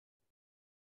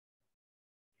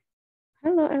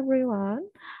Hello, everyone.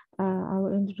 I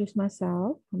will introduce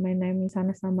myself. My name is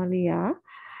Syahnas Amalia.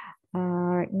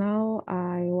 Right now,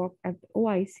 I work at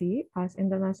UISI as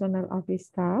International Office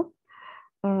Staff.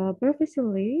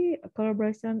 Previously,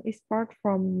 collaboration is part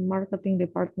from marketing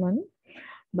department,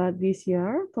 but this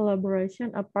year, collaboration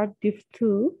are part div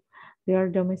 2. They are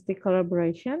domestic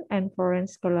collaboration and foreign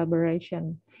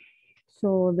collaboration.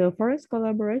 So the foreign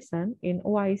collaboration in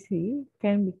OIC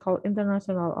can be called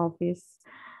international office.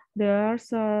 There are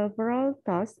several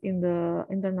tasks in the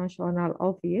international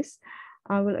office.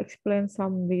 I will explain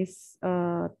some of these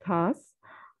tasks.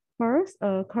 First,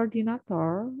 a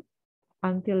coordinator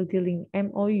until dealing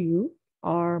MOU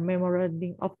or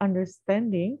memorandum of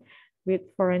understanding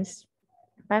with foreign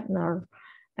partner.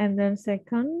 And then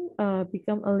second,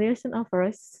 become a liaison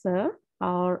officer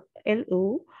or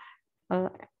LO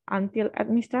until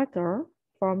administrator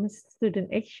from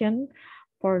student action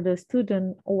for the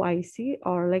student OIC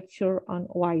or lecture on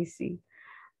OIC.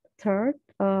 Third,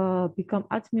 become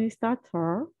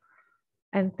administrator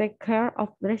and take care of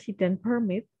resident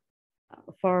permit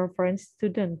for foreign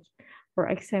students. For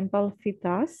example,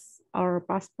 visas or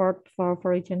passport for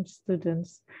foreign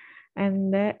students.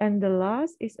 And the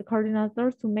last is a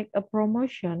coordinator to make a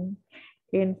promotion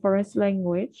in foreign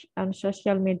language and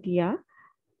social media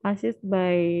assisted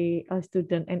by a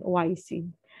student and OIC.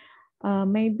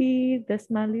 Maybe that's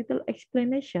my little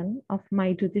explanation of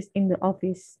my duties in the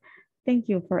office. Thank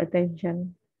you for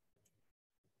attention.